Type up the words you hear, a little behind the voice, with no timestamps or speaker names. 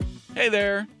Hey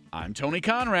there, I'm Tony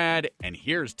Conrad, and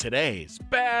here's today's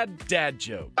bad dad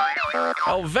joke.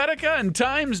 Helvetica and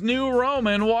Times New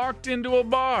Roman walked into a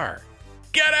bar.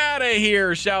 "Get out of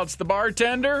here," shouts the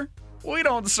bartender. "We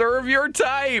don't serve your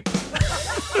type."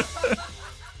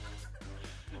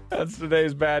 That's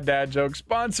today's bad dad joke,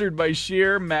 sponsored by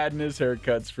Sheer Madness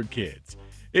Haircuts for Kids.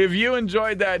 If you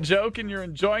enjoyed that joke and you're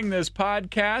enjoying this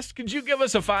podcast, could you give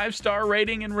us a 5-star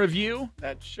rating and review?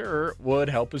 That sure would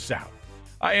help us out.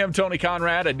 I am Tony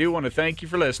Conrad. I do want to thank you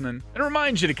for listening and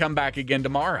remind you to come back again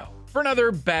tomorrow for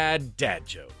another bad dad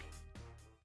joke.